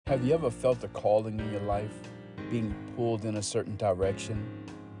Have you ever felt a calling in your life, being pulled in a certain direction,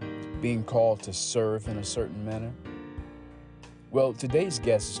 being called to serve in a certain manner? Well, today's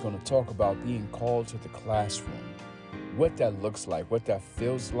guest is going to talk about being called to the classroom, what that looks like, what that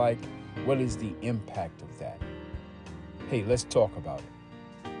feels like, what is the impact of that. Hey, let's talk about it.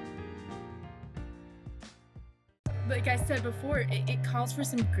 Like I said before, it calls for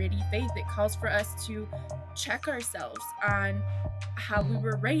some gritty faith. It calls for us to check ourselves on how we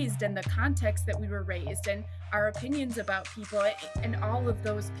were raised and the context that we were raised and our opinions about people and all of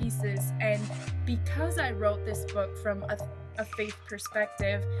those pieces. And because I wrote this book from a faith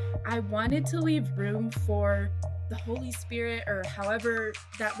perspective, I wanted to leave room for the Holy Spirit, or however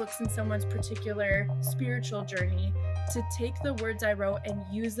that looks in someone's particular spiritual journey, to take the words I wrote and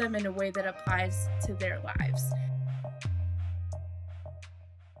use them in a way that applies to their lives.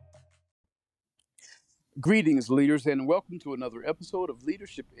 Greetings, leaders, and welcome to another episode of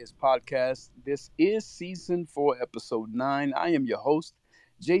Leadership is Podcast. This is season 4, episode 9. I am your host,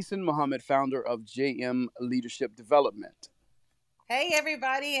 Jason Muhammad, founder of JM Leadership Development. Hey,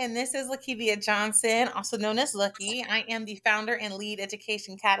 everybody, and this is Lakivia Johnson, also known as Lucky. I am the founder and lead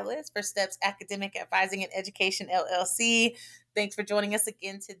education catalyst for Steps Academic Advising and Education, LLC. Thanks for joining us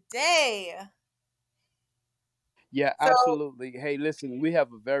again today. Yeah, absolutely. Hey, listen, we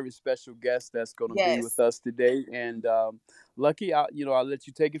have a very special guest that's going to be with us today. And Lucky, I'll let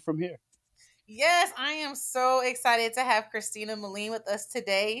you take it from here. Yes, I am so excited to have Christina Meline with us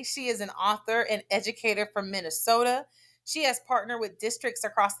today. She is an author and educator from Minnesota. She has partnered with districts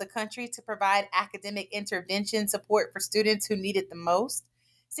across the country to provide academic intervention support for students who need it the most.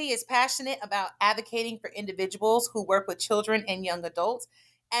 She is passionate about advocating for individuals who work with children and young adults,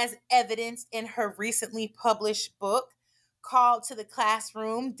 as evidenced in her recently published book called To the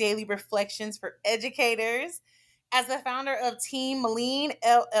Classroom, Daily Reflections for Educators. As the founder of Team Meline,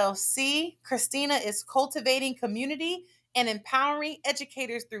 LLC, Christina is cultivating community and empowering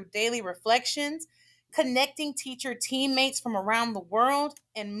educators through daily reflections, connecting teacher teammates from around the world,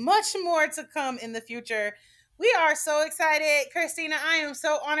 and much more to come in the future. We are so excited. Christina, I am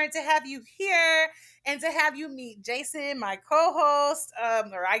so honored to have you here and to have you meet Jason, my co-host,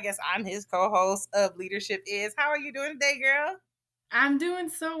 or I guess I'm his co-host of Leadership Is. How are you doing today, girl? I'm doing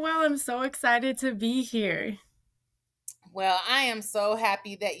so well. I'm so excited to be here. Well, I am so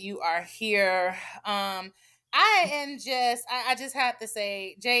happy that you are here. I just have to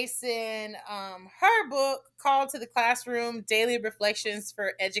say, Jason, her book called To the Classroom, Daily Reflections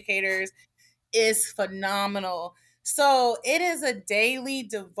for Educators is phenomenal. So it is a daily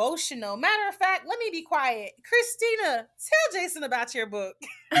devotional. Matter of fact, let me be quiet. Christina, tell Jason about your book.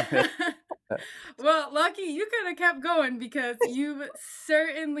 Well, Lucky, you could have kept going because you've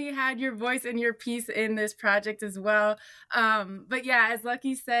certainly had your voice and your piece in this project as well. But yeah, as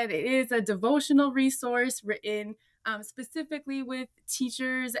Lucky said, it is a devotional resource written specifically with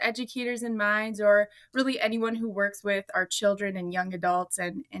teachers, educators in mind, or really anyone who works with our children and young adults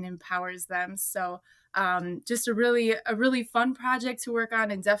and empowers them. So just a really fun project to work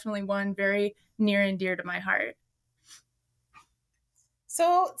on, and definitely one very near and dear to my heart.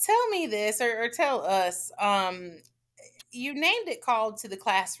 So tell me this, or tell us, you named it called To the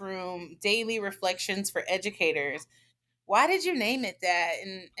Classroom, Daily Reflections for Educators. Why did you name it that?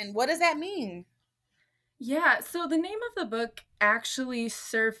 And what does that mean? Yeah, so the name of the book actually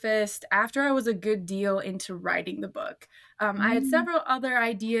surfaced after I was a good deal into writing the book. I had several other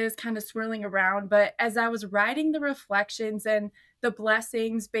ideas kind of swirling around, but as I was writing the reflections and the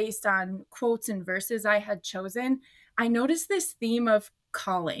blessings based on quotes and verses I had chosen, I noticed this theme of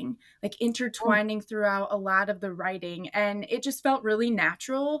calling, like intertwining throughout a lot of the writing. And it just felt really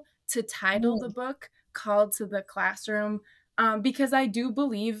natural to title the book Called to the Classroom, because I do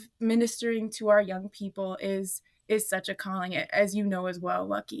believe ministering to our young people is such a calling, as you know as well,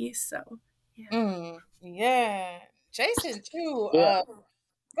 Lucky. So, yeah. Jason, too. Yeah.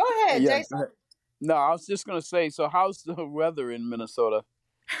 Go ahead, Yeah, Jason. go ahead. No, I was just going to say, so how's the weather in Minnesota?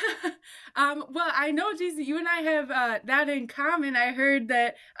 Well, I know, Jesus, you and I have that in common. I heard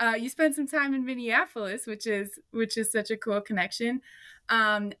that you spent some time in Minneapolis, which is such a cool connection.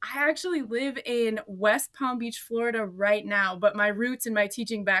 I actually live in West Palm Beach, Florida right now, but my roots and my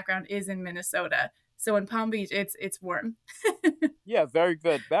teaching background is in Minnesota. So in Palm Beach, it's warm. Yeah, very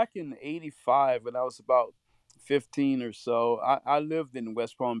good. Back in '85, when I was about 15 or so, I lived in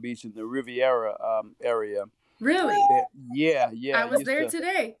West Palm Beach in the Riviera area. Really? Yeah. I was there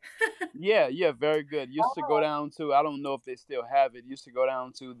today. Yeah, very good. Used to go down to, I don't know if they still have it, used to go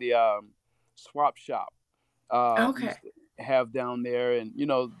down to the swap shop. Okay. Used to have down there, and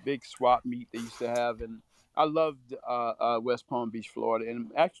big swap meet they used to have. And I loved West Palm Beach, Florida, and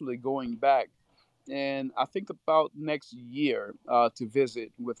I'm actually going back. And I think about next year to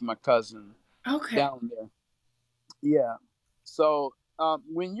visit with my cousin Okay. down there. Yeah. So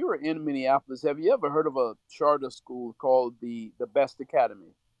when you were in Minneapolis, have you ever heard of a charter school called the Best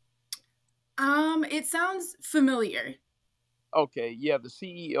Academy? It sounds familiar. Okay, yeah, the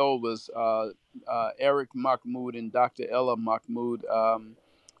CEO was Eric Mahmoud and Dr. Ella Mahmoud.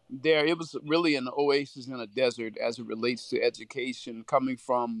 There, it was really an oasis in a desert as it relates to education, coming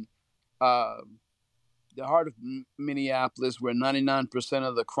from uh, the heart of Minneapolis, where 99%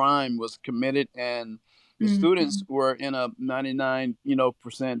 of the crime was committed, and the students Mhm. were in a 99,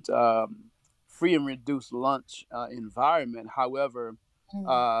 percent free and reduced lunch environment. However,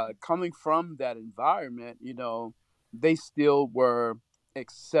 Mm. coming from that environment, they still were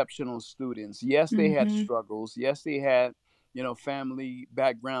exceptional students. Yes, they had Mhm. struggles. Yes, they had, family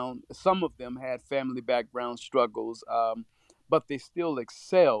background. Some of them had family background struggles, but they still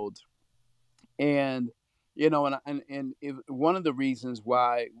excelled. And one of the reasons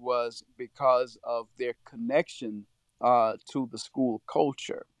why was because of their connection to the school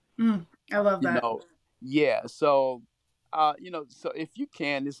culture. Mm, I love You that. know, yeah. So, so if you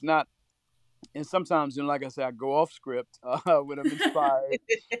can, it's not. And sometimes, like I said, I go off script when I'm inspired.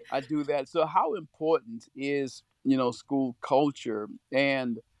 I do that. So, how important is school culture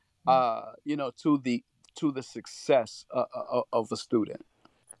and to the success of a student?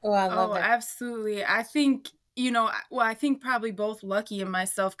 Oh, I love Oh, that. absolutely. I think, I think probably both Lucky and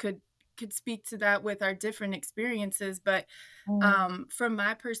myself could speak to that with our different experiences, but Mm. from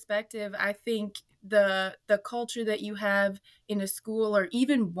my perspective, I think the culture that you have in a school or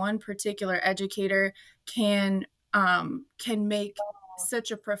even one particular educator can make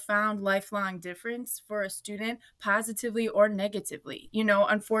such a profound lifelong difference for a student, positively or negatively.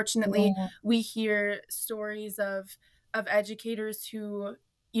 Unfortunately, Yeah. we hear stories of educators who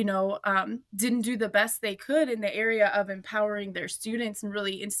didn't do the best they could in the area of empowering their students and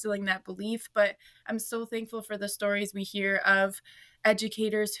really instilling that belief. But I'm so thankful for the stories we hear of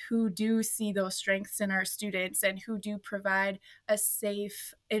educators who do see those strengths in our students and who do provide a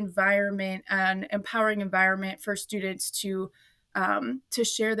safe environment, an empowering environment for students to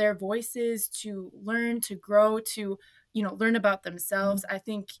share their voices, to learn, to grow, to learn about themselves. I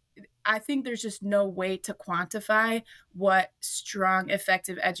think there's just no way to quantify what strong,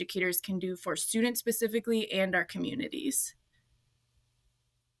 effective educators can do for students specifically and our communities.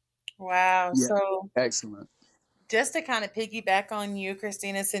 Wow. Yeah, So excellent. just to kind of piggyback on you,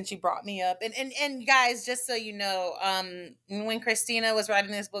 Christina, since you brought me up, and guys, just so you know, when Christina was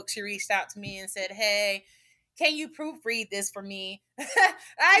writing this book, she reached out to me and said, "Hey, can you proofread this for me?"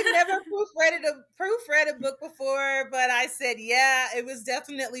 I've never proofread a book before, but I said, yeah, it was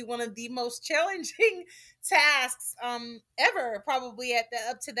definitely one of the most challenging tasks ever. Probably at the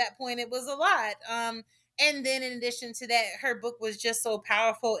up to that point, it was a lot. And then in addition to that, her book was just so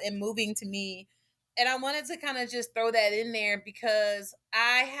powerful and moving to me. And I wanted to kind of just throw that in there because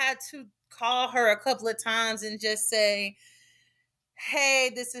I had to call her a couple of times and just say,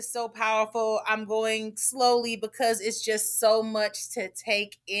 hey, this is so powerful. I'm going slowly because it's just so much to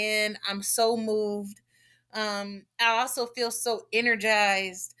take in. I'm so moved. I also feel so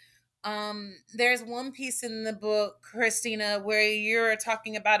energized. There's one piece in the book, Christina, where you're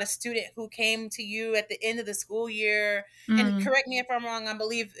talking about a student who came to you at the end of the school year. And Mm, correct me if I'm wrong, I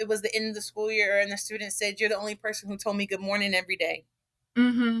believe it was the end of the school year, and the student said, "You're the only person who told me good morning every day."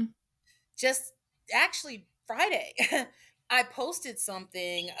 mhm, Just actually Friday, I posted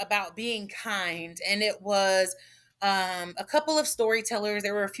something about being kind, and it was a couple of storytellers.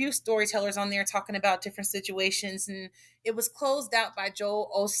 There were a few storytellers on there talking about different situations, and it was closed out by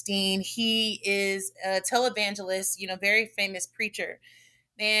Joel Osteen. He is a televangelist, very famous preacher,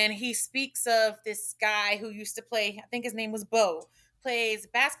 and he speaks of this guy who used to play, I think his name was Bo, plays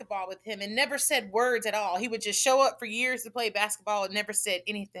basketball with him and never said words at all. He would just show up for years to play basketball and never said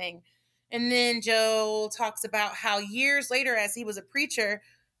anything. And then Joe talks about how years later, as he was a preacher,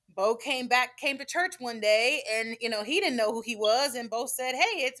 Bo came to church one day, and he didn't know who he was, and Bo said,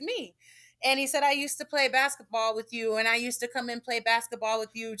 "Hey, it's me." And he said, "I used to play basketball with you, and I used to come and play basketball with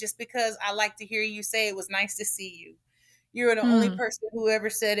you just because I like to hear you say it was nice to see you. You were the only mm, person who ever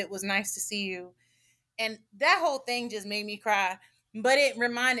said it was nice to see you." And that whole thing just made me cry. But it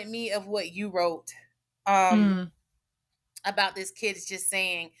reminded me of what you wrote um, mm, about this kid's just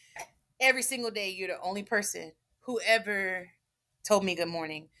saying, every single day, you're the only person who ever told me good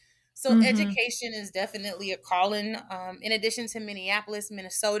morning. So mhm, education is definitely a calling. In addition to Minneapolis,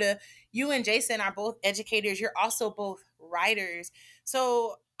 Minnesota, you and Jason are both educators. You're also both writers.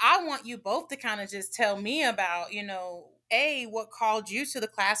 So I want you both to kind of just tell me about, what called you to the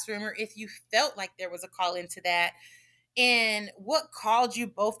classroom, or if you felt like there was a call into that, and what called you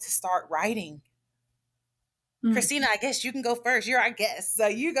both to start writing. Mm. Christina, I guess you can go first. You're our guest, so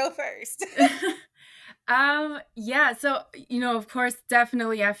you go first. Yeah, so of course,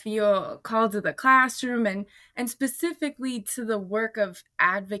 definitely I feel called to the classroom and specifically to the work of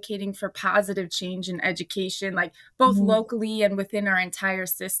advocating for positive change in education, like both Mhm. locally and within our entire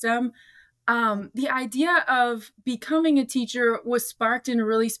system. The idea of becoming a teacher was sparked in a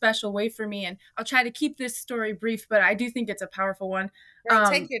really special way for me, and I'll try to keep this story brief, but I do think it's a powerful one. Girl,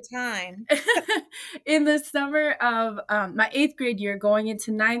 take Um, your time. in the summer of my 8th grade year, going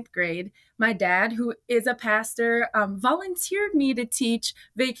into 9th grade, my dad, who is a pastor, volunteered me to teach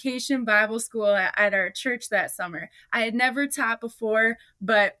vacation Bible school at our church that summer. I had never taught before,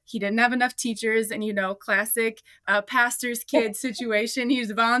 but he didn't have enough teachers, and classic pastor's kid situation. He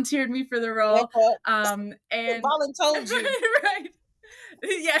just volunteered me for the role, and Voluntold you. right.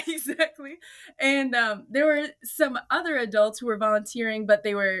 Yeah, exactly. And there were some other adults who were volunteering, but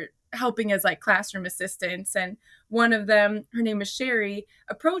they were helping as like classroom assistants. And one of them, her name is Sherry,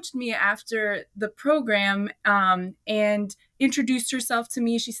 approached me after the program and introduced herself to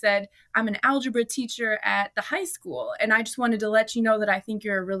me. She said, "I'm an algebra teacher at the high school, and I just wanted to let you know that I think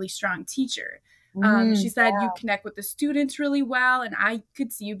you're a really strong teacher." She said, "You connect with the students really well, and I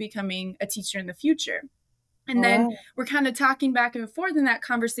could see you becoming a teacher in the future." And then we're kind of talking back and forth in that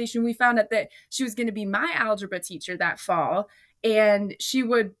conversation. We found out that she was going to be my algebra teacher that fall, and she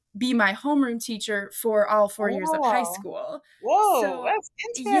would be my homeroom teacher for all 4 years of high school. Whoa, So, that's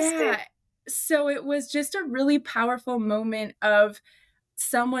interesting. yeah. So it was just a really powerful moment of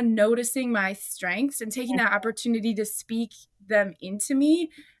someone noticing my strengths and taking that opportunity to speak them into me.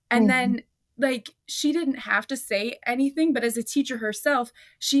 And then, like, she didn't have to say anything, but as a teacher herself,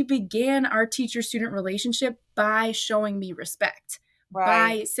 she began our teacher student relationship by showing me respect,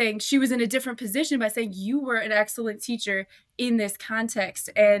 by saying she was in a different position, by saying, "You were an excellent teacher in this context."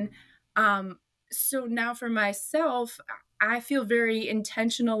 And so now for myself, I feel very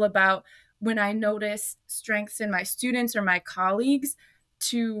intentional about when I notice strengths in my students or my colleagues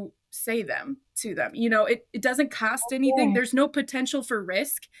to say them to them. It doesn't cost anything. There's no potential for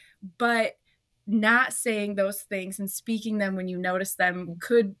risk, but not saying those things and speaking them when you notice them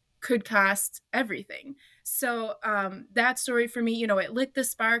could cost everything. So that story for me, it lit the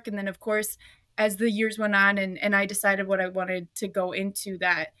spark. And then of course, as the years went on and I decided what I wanted to go into,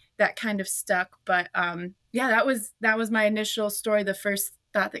 that kind of stuck. But yeah, that was my initial story, the first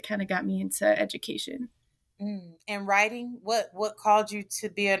thought that kind of got me into education. And writing, what called you to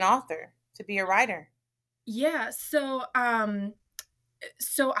be an author, to be a writer? Yeah, so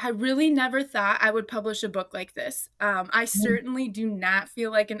I really never thought I would publish a book like this. I certainly do not feel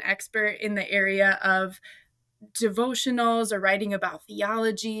like an expert in the area of devotionals or writing about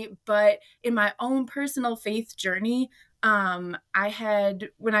theology, but in my own personal faith journey, when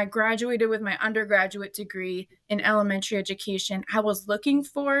I graduated with my undergraduate degree in elementary education, I was looking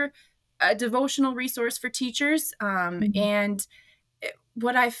for a devotional resource for teachers. And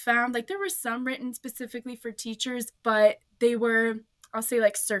what I found, like, there were some written specifically for teachers, but they were, I'll say,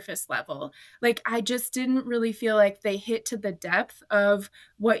 like, surface level. Like, I just didn't really feel like they hit to the depth of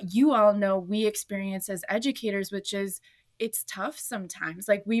what you all know we experience as educators, which is it's tough sometimes.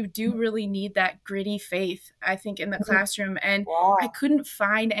 Like, we do really need that gritty faith, I think, in the classroom. And I couldn't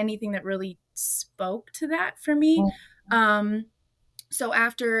find anything that really spoke to that for me. So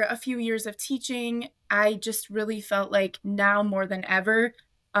after a few years of teaching, I just really felt like now more than ever,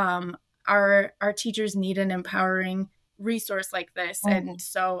 our teachers need an empowering resource like this. And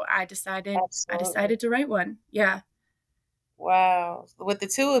so I decided to write one. Yeah. Wow. With the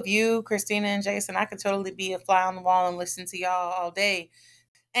two of you, Christina and Jason, I could totally be a fly on the wall and listen to y'all all day.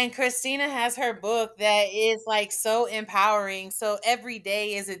 And Christina has her book that is like so empowering. So every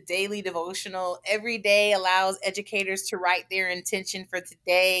day is a daily devotional. Every day allows educators to write their intention for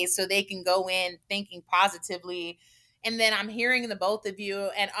today so they can go in thinking positively. And then I'm hearing the both of you,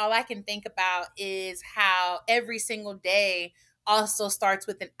 and all I can think about is how every single day also starts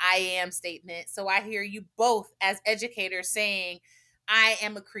with an I am statement. So I hear you both as educators saying, I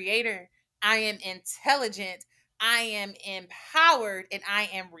am a creator, I am intelligent, I am empowered, and I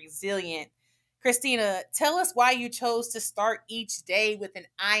am resilient. Christina, tell us why you chose to start each day with an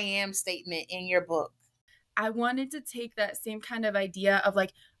I am statement in your book. I wanted to take that same kind of idea of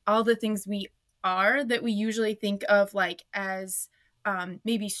like all the things we are that we usually think of like as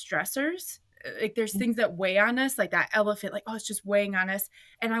maybe stressors. Like there's things that weigh on us, like that elephant, like, oh, it's just weighing on us.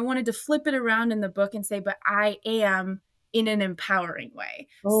 And I wanted to flip it around in the book and say, but I am in an empowering way.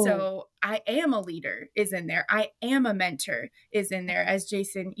 Oh. So I am a leader is in there. I am a mentor is in there, as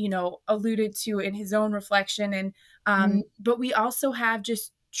Jason, alluded to in his own reflection. And but we also have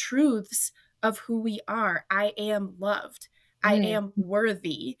just truths of who we are. I am loved. I am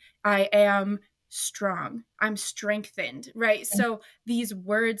worthy. I am strong. I'm strengthened, right? So these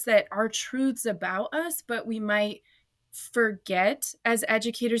words that are truths about us, but we might forget as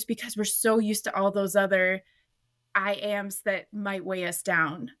educators because we're so used to all those other I ams that might weigh us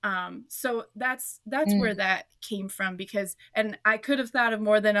down. So that's where that came from, because, and I could have thought of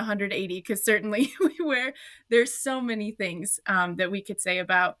more than 180, because certainly there's so many things that we could say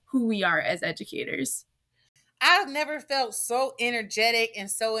about who we are as educators. I've never felt so energetic and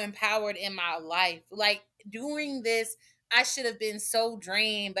so empowered in my life. Like doing this, I should have been so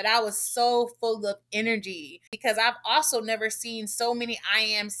drained, but I was so full of energy because I've also never seen so many I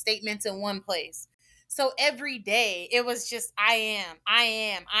am statements in one place. So every day it was just I am, I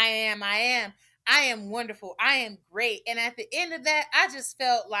am, I am, I am, I am wonderful, I am great. And at the end of that, I just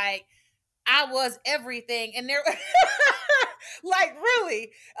felt like I was everything. And there, like,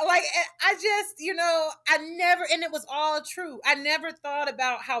 really, like, I just, I never, and it was all true. I never thought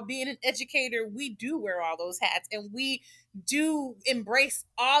about how being an educator, we do wear all those hats and we do embrace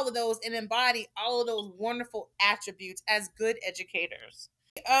all of those and embody all of those wonderful attributes as good educators.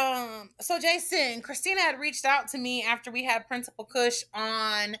 So Jason, Christina had reached out to me after we had Principal Cush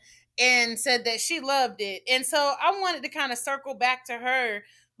on and said that she loved it. And so I wanted to kind of circle back to her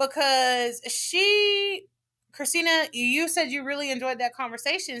because Christina, you said you really enjoyed that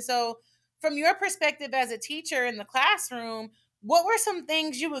conversation. So from your perspective as a teacher in the classroom, what were some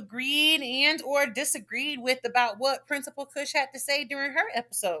things you agreed and or disagreed with about what Principal Cush had to say during her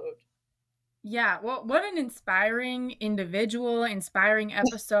episode? Yeah, well, what an inspiring individual, inspiring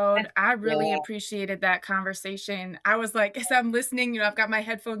episode. I really appreciated that conversation. I was like, as I'm listening, I've got my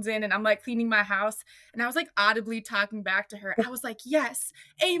headphones in and I'm like cleaning my house, and I was like audibly talking back to her. I was like, yes,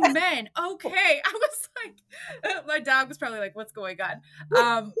 amen. Okay. I was like, my dog was probably like, what's going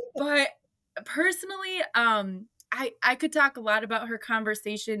on? But personally, I could talk a lot about her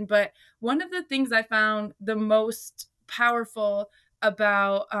conversation, but one of the things I found the most powerful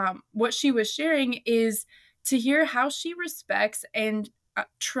about what she was sharing is to hear how she respects and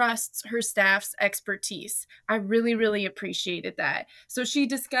trusts her staff's expertise. I really, really appreciated that. So she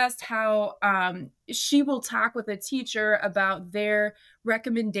discussed how she will talk with a teacher about their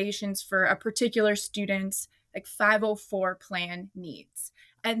recommendations for a particular student's like 504 plan needs,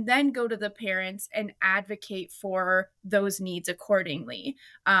 and then go to the parents and advocate for those needs accordingly.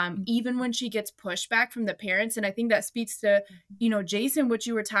 Even when she gets pushback from the parents. And I think that speaks to, Jason, what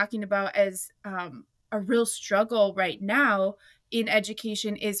you were talking about as a real struggle right now in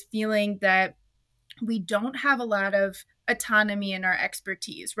education is feeling that we don't have a lot of autonomy in our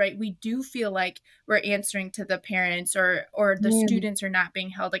expertise, right? We do feel like we're answering to the parents or the students are not being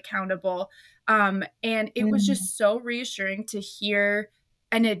held accountable. And it was just so reassuring to hear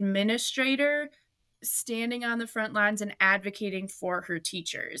an administrator standing on the front lines and advocating for her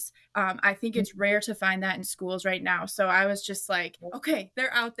teachers. I think it's rare to find that in schools right now. So I was just like, okay,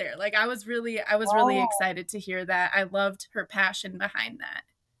 they're out there. Like I was really excited to hear that. I loved her passion behind that.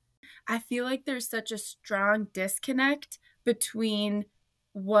 I feel like there's such a strong disconnect between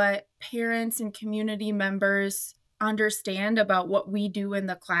what parents and community members understand about what we do in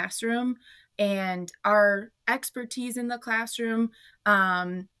the classroom and our expertise in the classroom,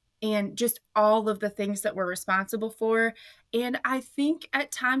 and just all of the things that we're responsible for. And I think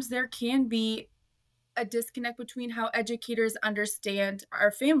at times there can be a disconnect between how educators understand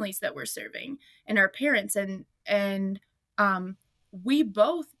our families that we're serving and our parents, and we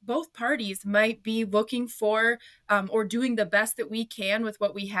both parties might be looking for or doing the best that we can with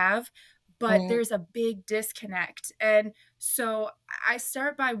what we have, but there's a big disconnect. And so I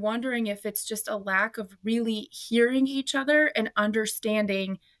start by wondering if it's just a lack of really hearing each other and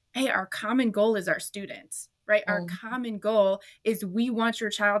understanding, hey, our common goal is our students, right? Our common goal is we want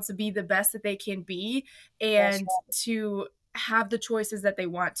your child to be the best that they can be and to have the choices that they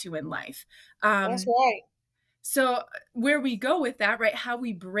want to in life. That's right. So where we go with that, right? How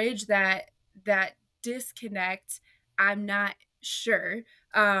we bridge that disconnect, I'm not sure.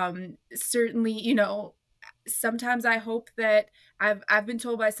 Certainly, sometimes I hope that I've been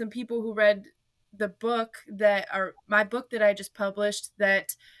told by some people who read the book or my book that I just published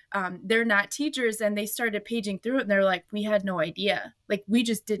that they're not teachers, and they started paging through it and they're like, we had no idea. Like, we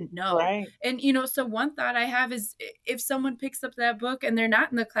just didn't know. Right. And, so one thought I have is if someone picks up that book and they're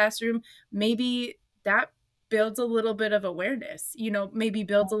not in the classroom, maybe that builds a little bit of awareness, maybe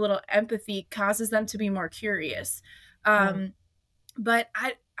builds a little empathy, causes them to be more curious. Mm. But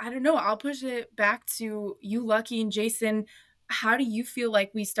I don't know. I'll push it back to you, Lucky and Jason. How do you feel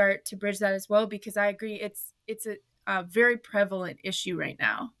like we start to bridge that as well? Because I agree, it's a very prevalent issue right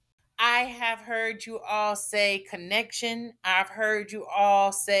now. I have heard you all say connection. I've heard you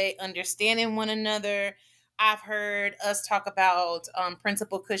all say understanding one another. I've heard us talk about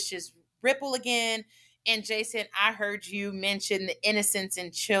Principal Cush's ripple again. And Jason, I heard you mention the innocence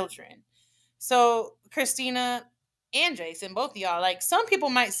in children. So, Christina and Jason, both of y'all, like some people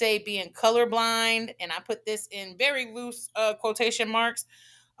might say being colorblind, and I put this in very loose quotation marks,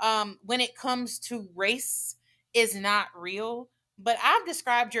 when it comes to race is not real. But I've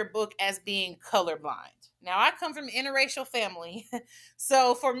described your book as being colorblind. Now, I come from an interracial family.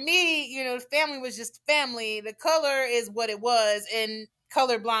 So for me, family was just family. The color is what it was, and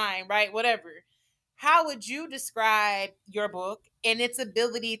colorblind, right? Whatever. How would you describe your book and its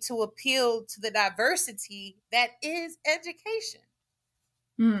ability to appeal to the diversity that is education?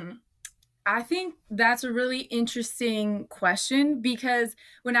 Hmm. I think that's a really interesting question because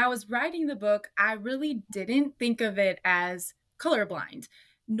when I was writing the book, I really didn't think of it as colorblind,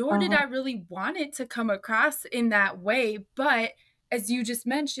 nor did Uh-huh. I really want it to come across in that way. But as you just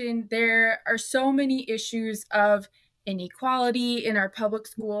mentioned, there are so many issues of inequality in our public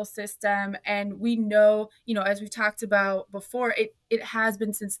school system. And we know, as we've talked about before, it has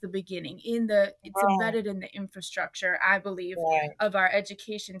been since the beginning it's Right, embedded in the infrastructure, I believe, right. of our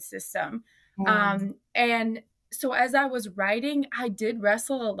education system. Mm, And so as I was writing, I did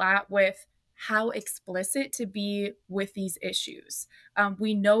wrestle a lot with how explicit to be with these issues.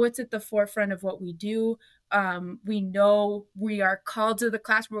 We know it's at the forefront of what we do. We know we are called to the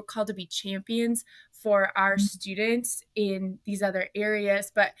classroom, we're called to be champions for our students in these other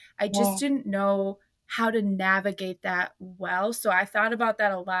areas, but I just yeah. didn't know how to navigate that well. So I thought about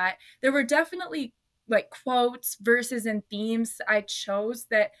that a lot. There were definitely like quotes, verses, and themes I chose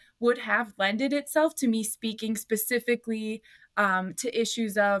that would have lended itself to me speaking specifically to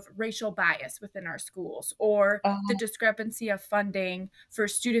issues of racial bias within our schools or the Uh-huh. discrepancy of funding for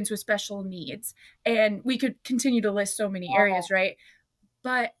students with special needs. And we could continue to list so many areas, Wow. right?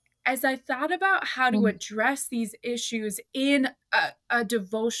 But as I thought about how to Mm, address these issues in a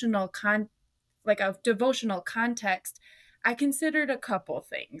devotional like a devotional context, I considered a couple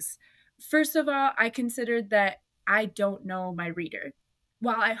things. First of all, I considered that I don't know my reader.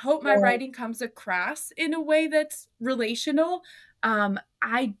 While I hope my right. writing comes across in a way that's relational,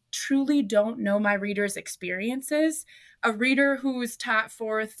 I truly don't know my reader's experiences. A reader who's taught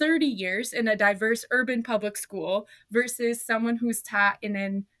for 30 years in a diverse urban public school versus someone who's taught in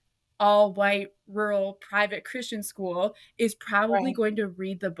an all white, rural, private Christian school is probably Right. going to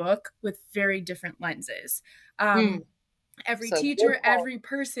read the book with very different lenses. Mm, Every it's a good teacher, point. every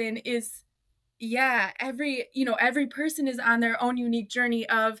person is yeah, every person is on their own unique journey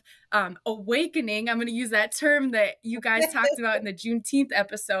of awakening. I'm going to use that term that you guys talked about in the Juneteenth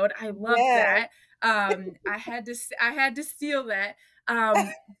episode. I loved Yeah, that. I had to steal that.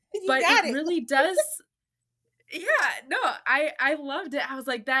 Um, you but it got it. really does. Yeah, no, I loved it. I was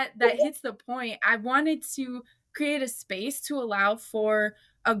like, that hits the point. I wanted to create a space to allow for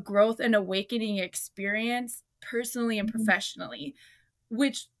a growth and awakening experience personally and Mhm. professionally,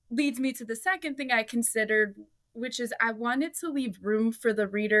 which leads me to the second thing I considered, which is I wanted to leave room for the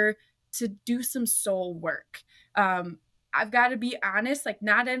reader to do some soul work. Um, I've got to be honest, like,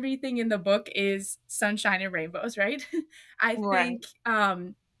 not everything in the book is sunshine and rainbows, right? I Right. think,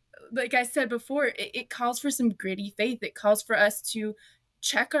 like I said before, it calls for some gritty faith. It calls for us to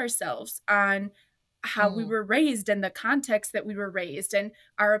check ourselves on how we Mm, were raised and the context that we were raised and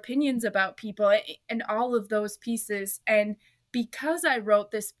our opinions about people and all of those pieces. And because I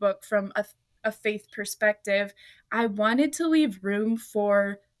wrote this book from a faith perspective, I wanted to leave room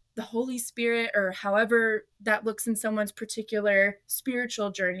for the Holy Spirit, or however that looks in someone's particular spiritual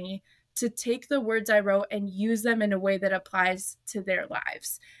journey, to take the words I wrote and use them in a way that applies to their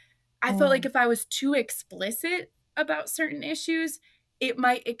lives. I felt like mm, if I was too explicit about certain issues, it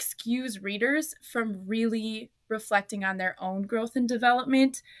might excuse readers from really reflecting on their own growth and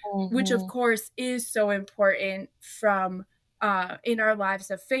development, which of mhm, course is so important from in our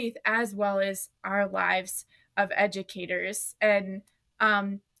lives of faith as well as our lives of educators. And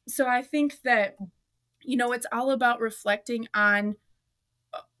so I think that it's all about reflecting on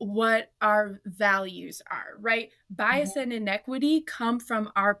what our values are, right? Bias mhm. and inequity come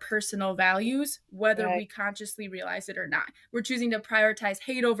from our personal values, whether Right. we consciously realize it or not. We're choosing to prioritize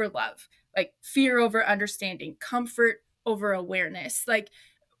hate over love, like fear over understanding, comfort over awareness.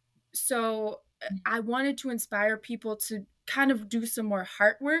 I wanted to inspire people to kind of do some more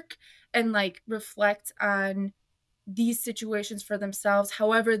heart work and like reflect on these situations for themselves,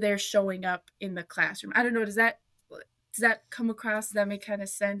 however they're showing up in the classroom. I don't know, does that come across? Does that make kind of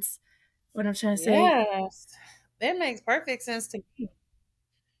sense what I'm trying to say? Yes. That makes perfect sense to me.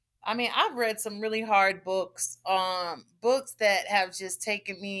 I mean, I've read some really hard books, books that have just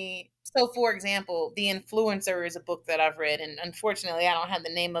taken me. So, for example, The Influencer is a book that I've read, and unfortunately, I don't have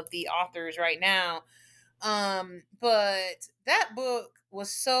the name of the authors right now. But that book was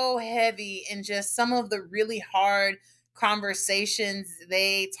so heavy in just some of the really hard conversations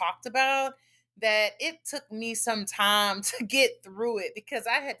they talked about that it took me some time to get through it because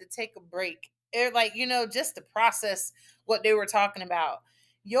I had to take a break. Like, just to process what they were talking about.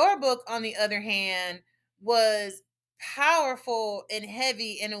 Your book, on the other hand, was powerful and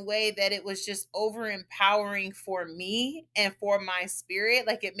heavy in a way that it was just over empowering for me and for my spirit.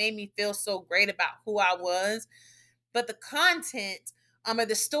 Like, it made me feel so great about who I was. But the content, or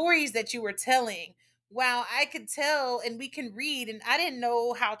the stories that you were telling, wow, I could tell and we can read. And I didn't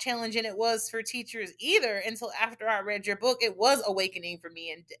know how challenging it was for teachers either until after I read your book. It was awakening for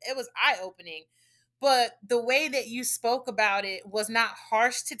me and it was eye opening. But the way that you spoke about it was not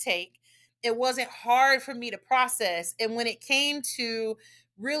harsh to take. It wasn't hard for me to process. And when it came to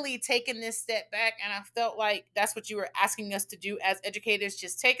really taking this step back, and I felt like that's what you were asking us to do as educators,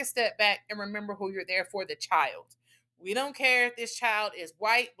 just take a step back and remember who you're there for, the child. We don't care if this child is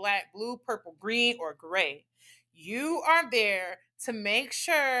white, black, blue, purple, green, or gray. You are there to make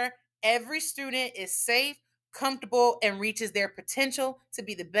sure every student is safe, comfortable, and reaches their potential to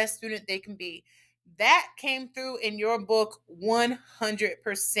be the best student they can be. That came through in your book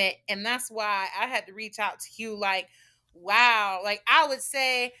 100%. And that's why I had to reach out to you like, wow. Like, I would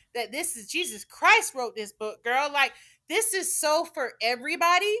say that this is Jesus Christ wrote this book, girl. Like, this is so for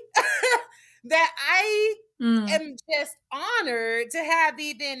everybody that I am just honored to have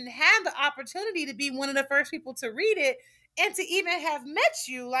even had the opportunity to be one of the first people to read it and to even have met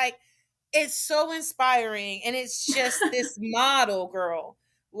you. Like, it's so inspiring. And it's just this model, girl.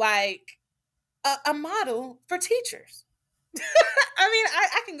 Like, a model for teachers. I mean,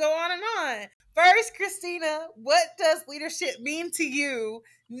 I can go on and on. First, Christina, what does leadership mean to you?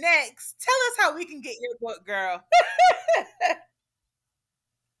 Next, tell us how we can get your book, girl.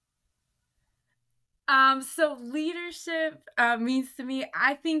 So leadership means to me,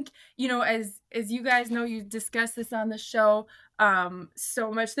 I think, as you guys know, you discussed this on the show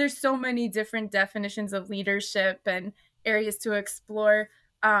so much. There's so many different definitions of leadership and areas to explore.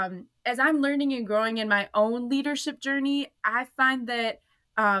 As I'm learning and growing in my own leadership journey, I find that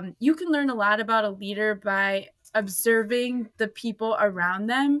you can learn a lot about a leader by observing the people around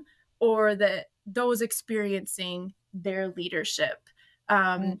them or those experiencing their leadership.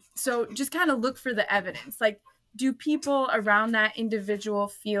 So just kind of look for the evidence. Like, do people around that individual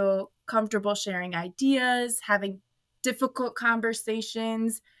feel comfortable sharing ideas, having difficult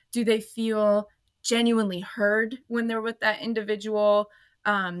conversations? Do they feel genuinely heard when they're with that individual?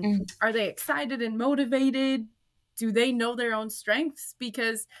 Are they excited and motivated? Do they know their own strengths?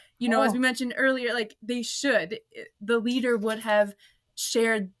 Because, as we mentioned earlier, like, they should. The leader would have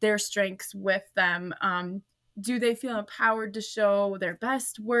shared their strengths with them. Do they feel empowered to show their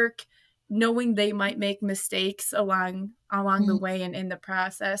best work, knowing they might make mistakes along the way and in the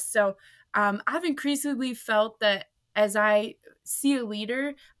process? So I've increasingly felt that as I see a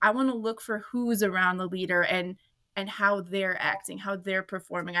leader, I want to look for who's around the leader and how they're acting, how they're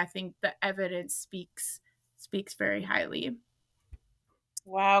performing. I think the evidence speaks very highly.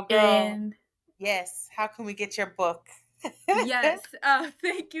 Wow, girl. And yes, how can we get your book? Yes,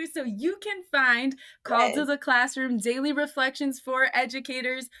 thank you. So you can find Call to the Classroom Daily Reflections for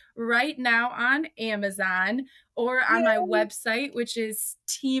Educators right now on Amazon or on my website, which is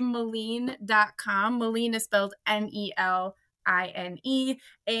teammeline.com. Meline is spelled Meline.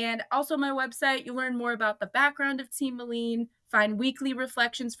 And also my website, you learn more about the background of Team Meline, find weekly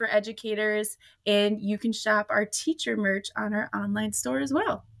reflections for educators, and you can shop our teacher merch on our online store as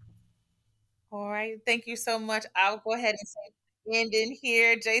well. All right. Thank you so much. I'll go ahead and say end in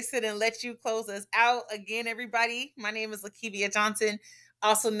here, Jason, and let you close us out. Again, everybody, my name is Lakivia Johnson,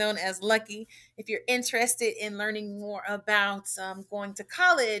 also known as Lucky. If you're interested in learning more about going to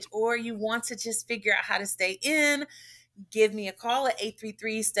college or you want to just figure out how to stay in, give me a call at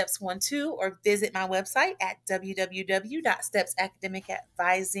 833-STEPS12 or visit my website at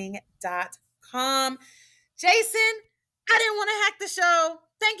www.stepsacademicadvising.com. Jason, I didn't want to hack the show.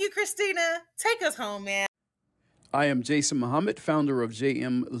 Thank you, Christina. Take us home, man. I am Jason Muhammad, founder of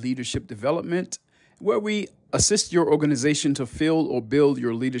JM Leadership Development, where we assist your organization to fill or build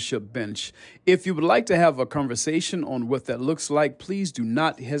your leadership bench. If you would like to have a conversation on what that looks like, please do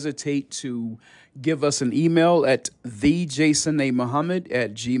not hesitate to give us an email at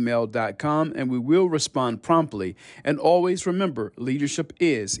thejasonmuhammad@gmail.com, and we will respond promptly. And always remember, leadership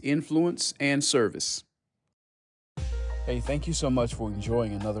is influence and service. Hey, thank you so much for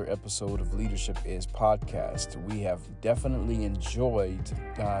enjoying another episode of Leadership Is Podcast. We have definitely enjoyed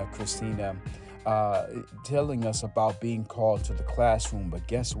Christina telling us about being called to the classroom. But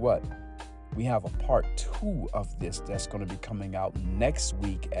guess what? We have a part 2 of this that's going to be coming out next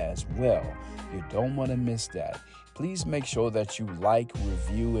week as well. You don't want to miss that. Please make sure that you like,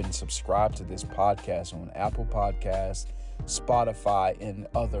 review, and subscribe to this podcast on Apple Podcasts, Spotify, and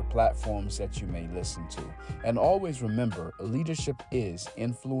other platforms that you may listen to. And always remember, leadership is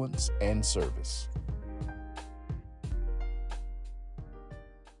influence and service.